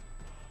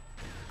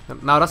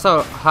 Now that's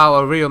how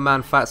a real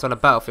man fights on a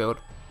battlefield.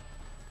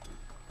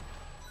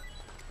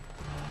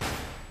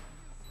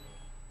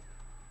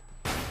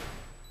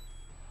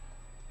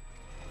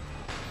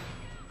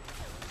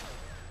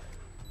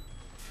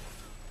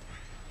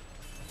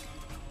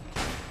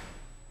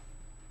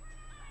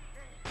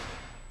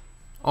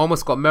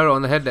 Almost got Meryl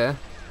on the head there.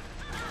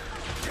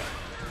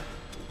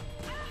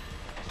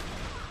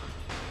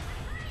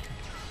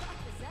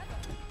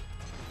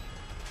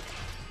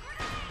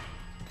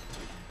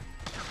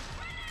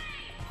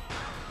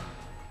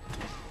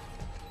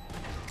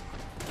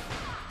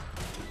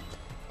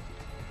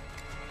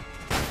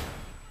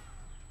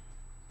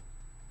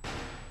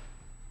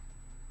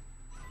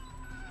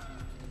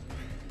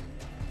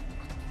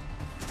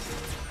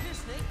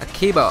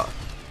 Akiba.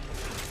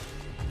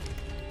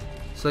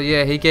 So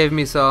yeah, he gave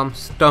me some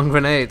stun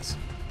grenades.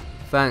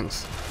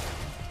 Thanks.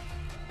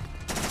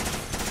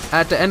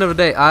 At the end of the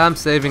day, I am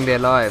saving their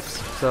lives,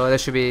 so they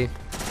should be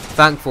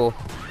thankful.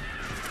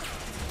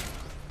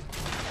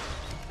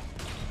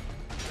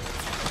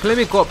 Let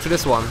me go up to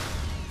this one.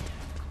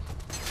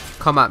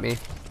 Come at me.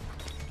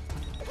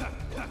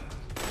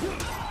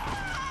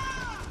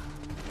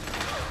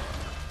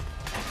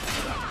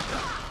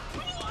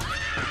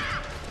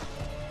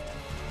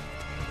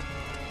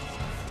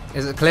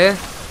 Is it clear?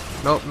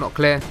 Nope, not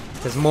clear.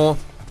 There's more.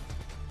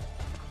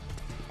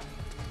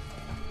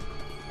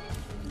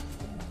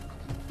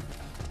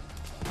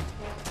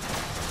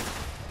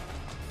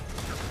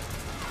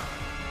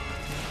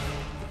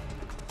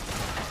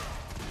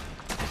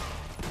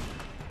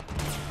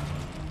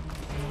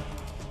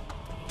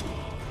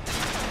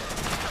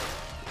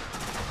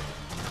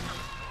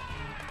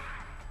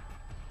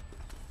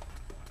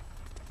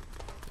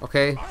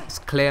 Okay, it's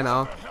clear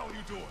now.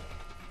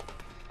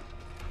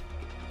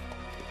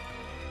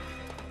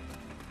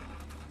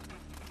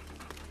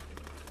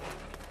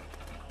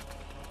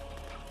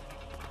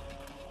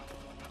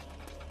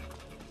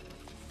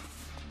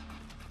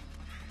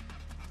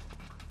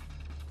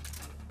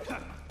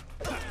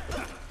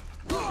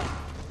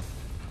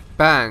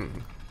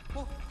 Bang.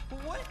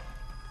 What?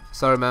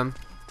 Sorry, ma'am.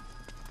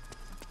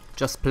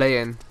 Just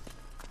playing.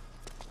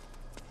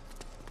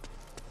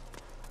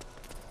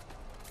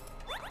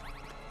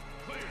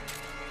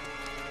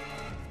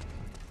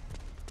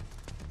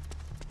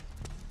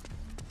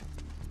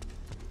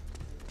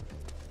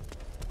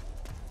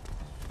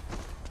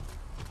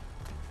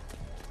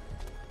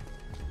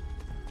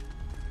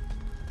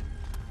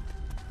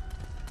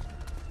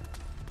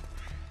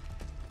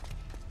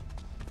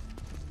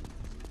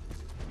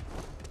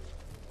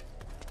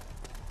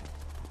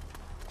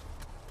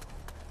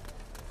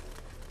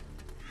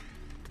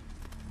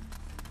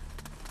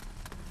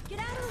 Get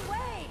out of the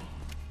way!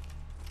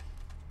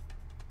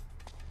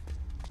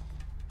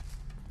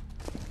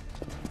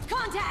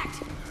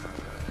 Contact!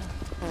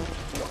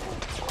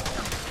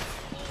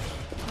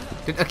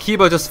 Did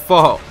Akiba just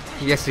fall?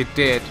 Yes, he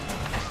did.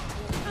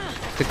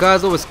 The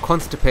guy's always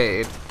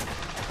constipated.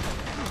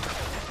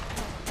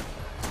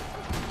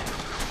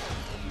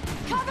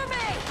 Cover me!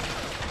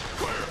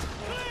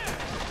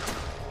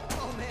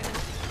 Oh man.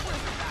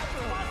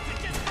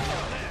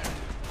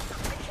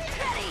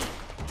 Ready!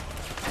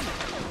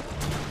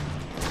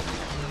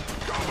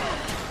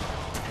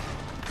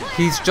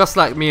 He's just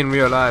like me in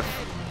real life.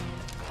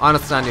 I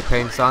understand your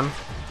pain, son.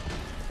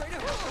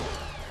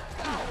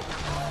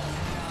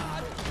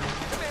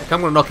 I'm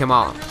gonna knock him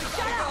out.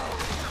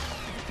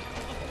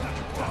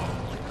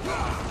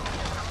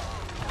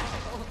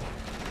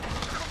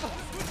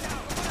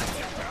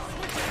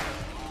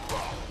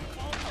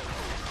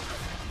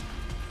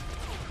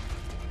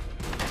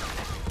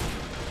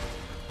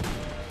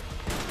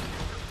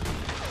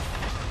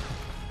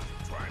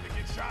 Trying to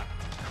get shot.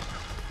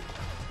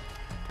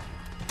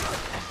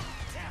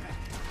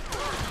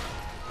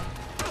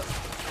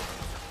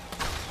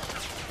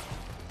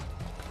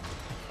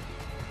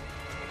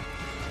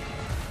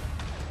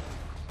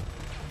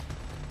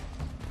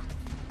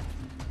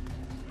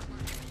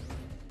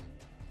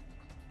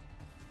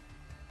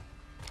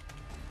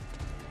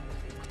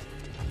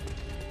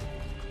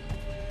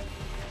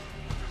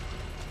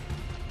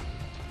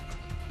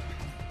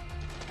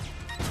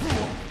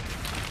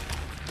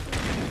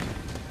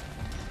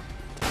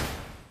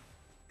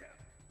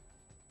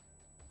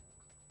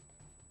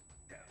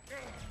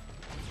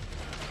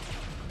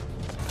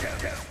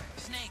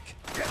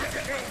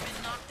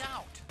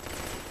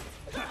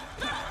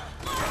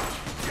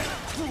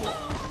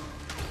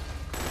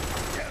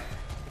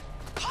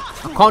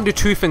 I can't do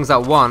two things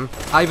at one.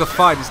 I either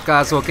fight these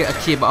guys or get a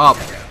Kiba up.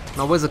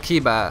 Now where's the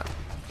Kiba at?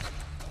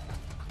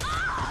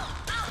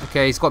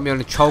 Okay, he's got me on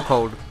a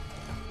chokehold.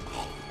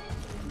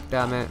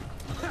 Damn it.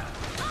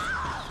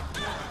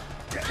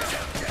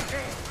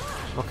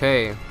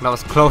 Okay, that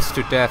was close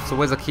to death. So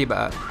where's the Kiba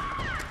at?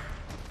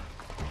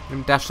 Let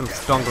me dash some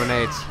stun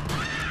grenades.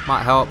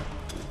 Might help.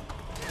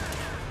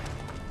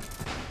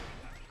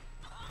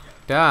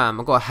 Damn,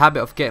 I got a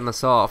habit of getting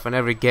us off in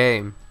every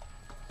game.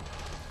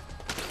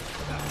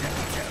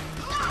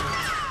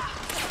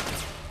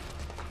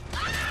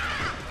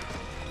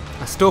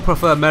 I still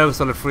prefer Metal Gear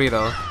Solid 3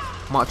 though.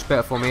 Much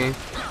better for me.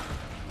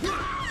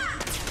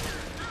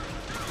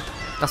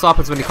 That's what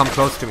happens when you come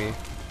close to me.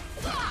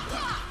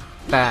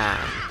 Bam.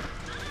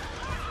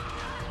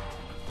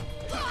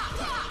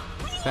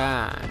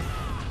 Bam.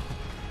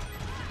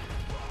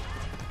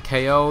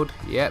 KO'd.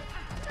 Yep.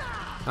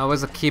 Now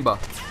where's the Kiba?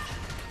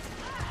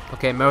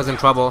 Okay, Mero's in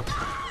trouble.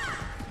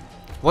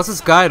 What's this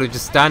guy who's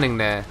just standing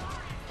there?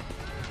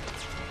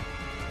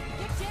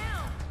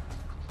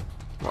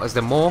 What, is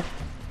there more?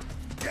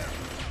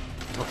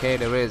 Okay,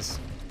 there is.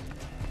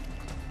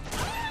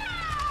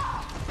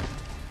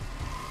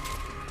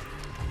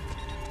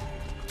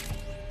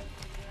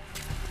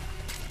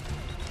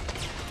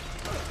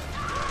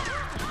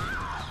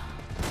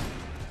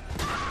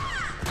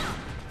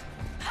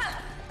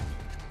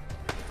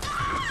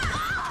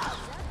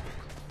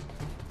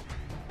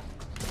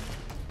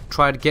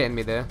 Tried getting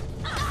me there.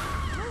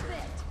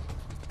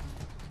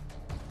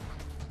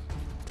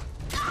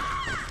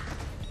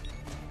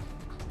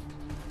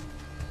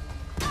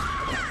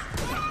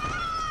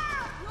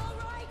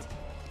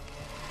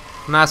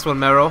 Nice one,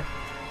 Mero.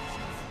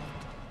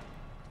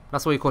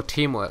 That's what you call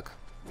teamwork.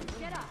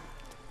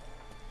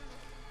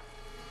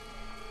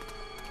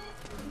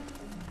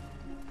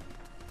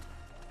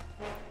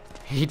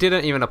 He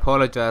didn't even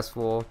apologize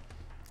for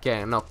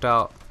getting knocked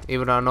out,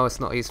 even though I know it's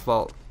not his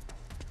fault.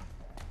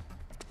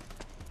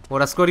 Well,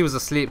 that's good he was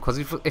asleep, because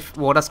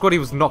well, that's good he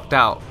was knocked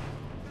out.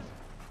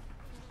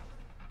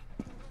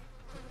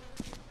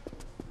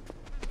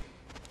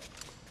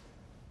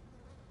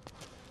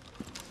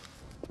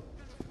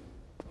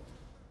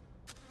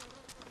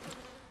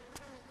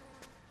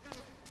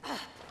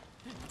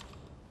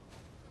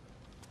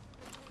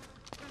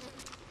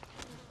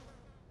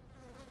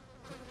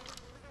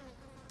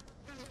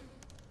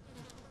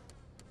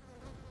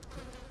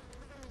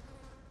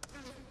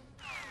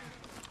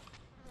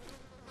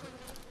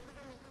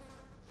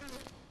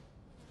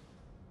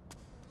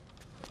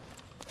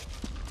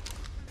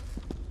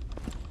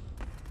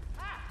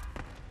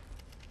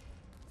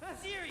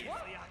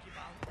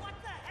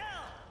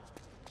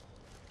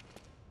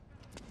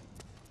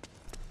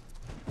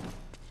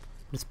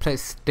 This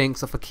place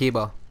stinks of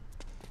Akiba.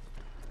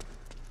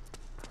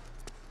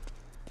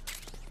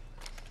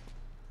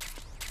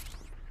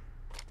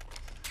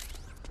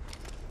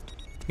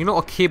 You know,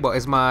 Akiba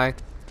is my...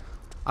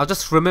 I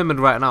just remembered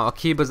right now,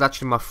 Akiba is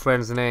actually my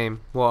friend's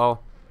name.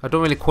 Well, I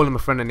don't really call him a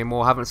friend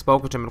anymore. I haven't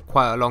spoken to him in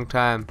quite a long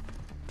time.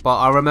 But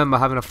I remember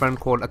having a friend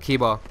called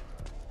Akiba.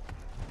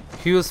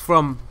 He was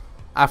from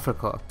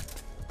Africa.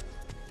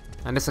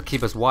 And this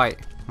Akiba's white.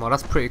 Well,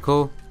 that's pretty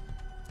cool.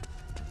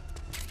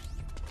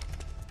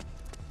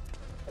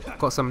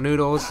 Got some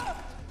noodles.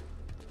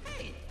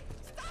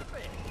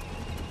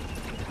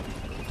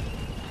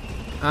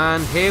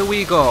 And here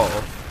we go.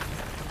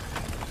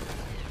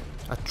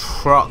 A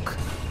truck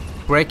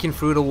breaking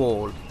through the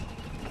wall.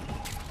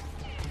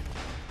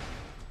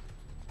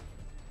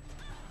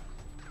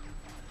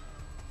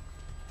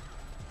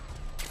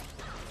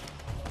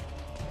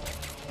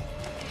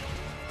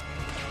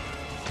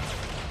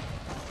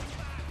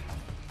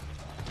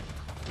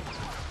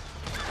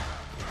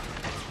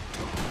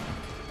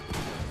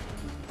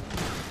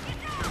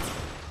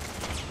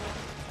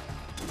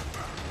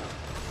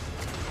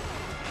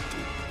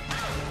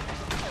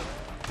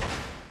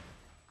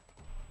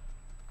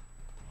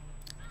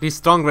 These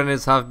stun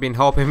grenades have been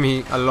helping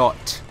me a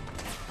lot.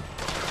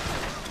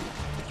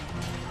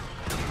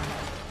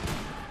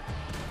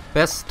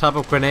 Best type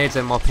of grenades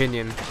in my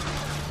opinion,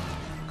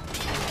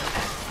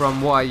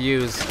 from what I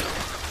use.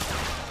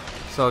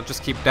 So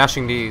just keep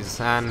dashing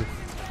these, and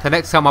the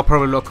next time I'll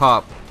probably look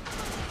up,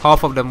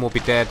 half of them will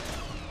be dead.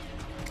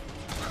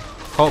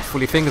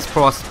 Hopefully, fingers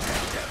crossed.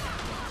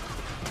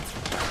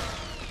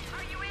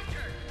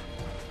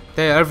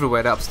 They're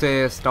everywhere. They're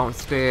upstairs,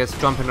 downstairs,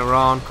 jumping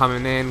around,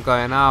 coming in,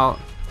 going out.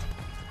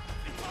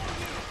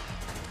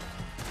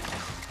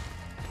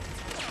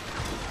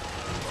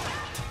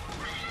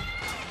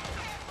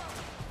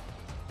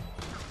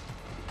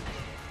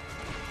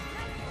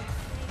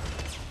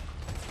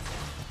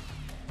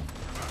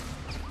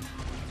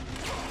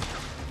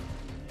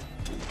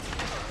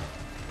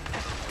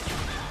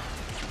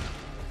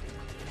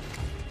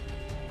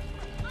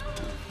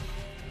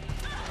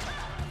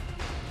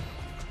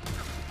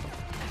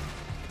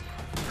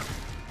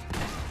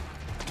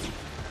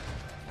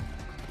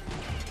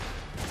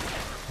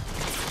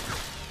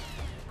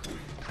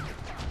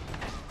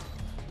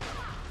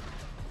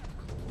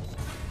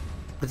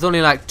 There's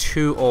only like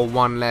 2 or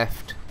 1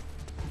 left.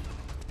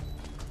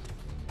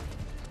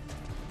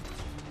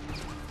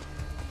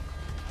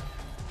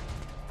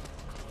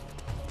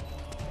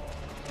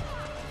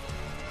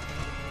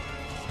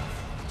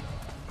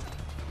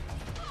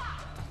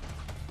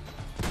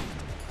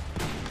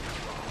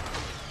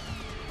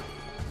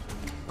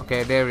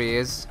 Okay, there he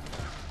is.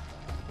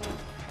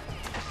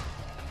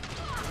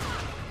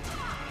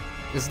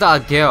 Is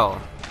that a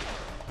girl?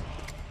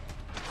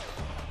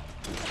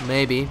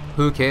 Maybe.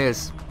 Who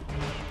cares?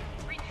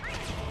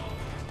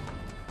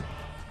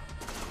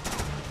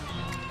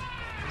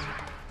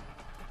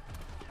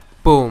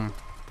 Boom.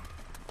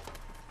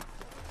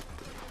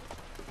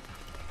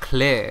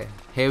 Clear.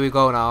 Here we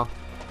go now.